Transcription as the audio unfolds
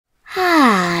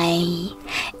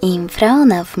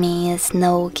front of me is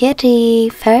Nokia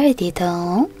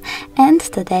G42, and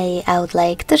today I would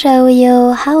like to show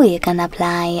you how you can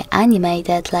apply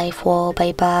animated live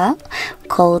wallpaper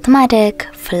called Magic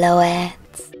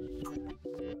Fluids.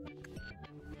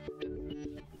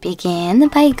 Begin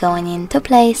by going into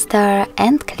Play Store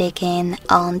and clicking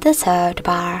on the search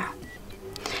bar.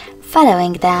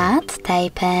 Following that,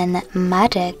 type in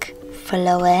Magic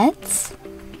Fluids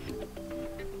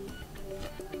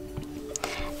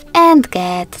and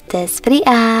get this free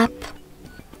app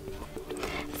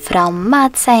from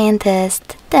Mad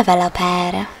Scientist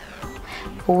Developer.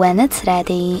 When it's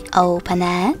ready, open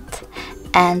it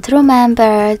and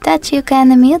remember that you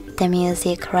can mute the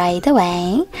music right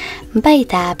away by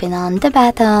tapping on the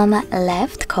bottom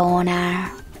left corner.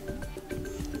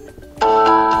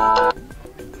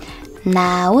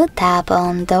 Now tap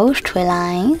on those three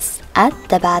lines at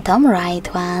the bottom right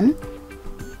one.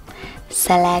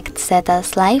 Select Set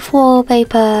as Live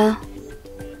Wallpaper.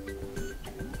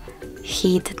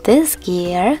 Hit this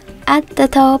gear at the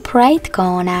top right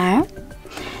corner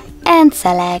and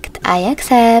select I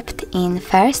accept in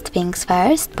First Things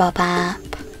First pop-up.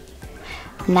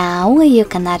 Now you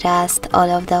can adjust all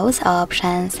of those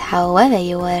options however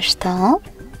you wish to,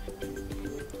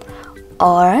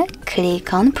 or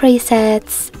click on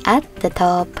Presets at the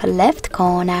top left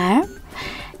corner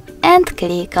and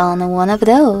click on one of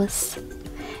those.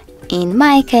 In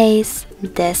my case,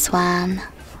 this one.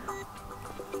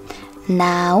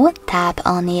 Now tap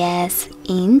on Yes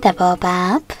in the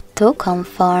pop-up to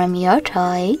confirm your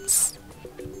choice.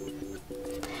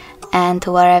 And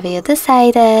wherever you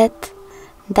decided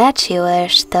that you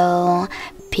wish to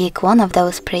pick one of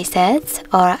those presets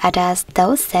or adjust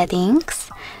those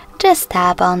settings, just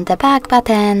tap on the back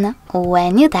button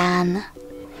when you're done.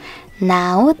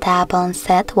 Now tap on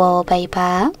Set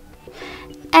Wallpaper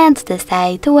and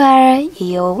decide where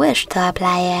you wish to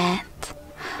apply it,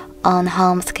 on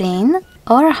home screen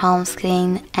or home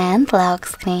screen and lock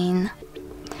screen.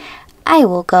 I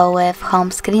will go with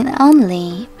home screen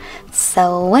only,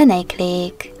 so when I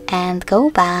click and go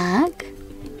back,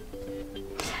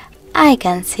 I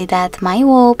can see that my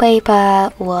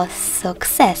wallpaper was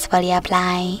successfully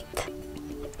applied.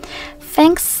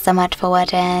 Thanks so much for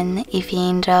watching. If you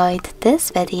enjoyed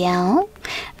this video,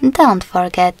 don't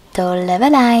forget to leave a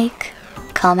like,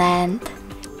 comment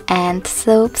and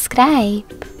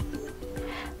subscribe.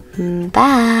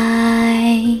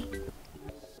 Bye!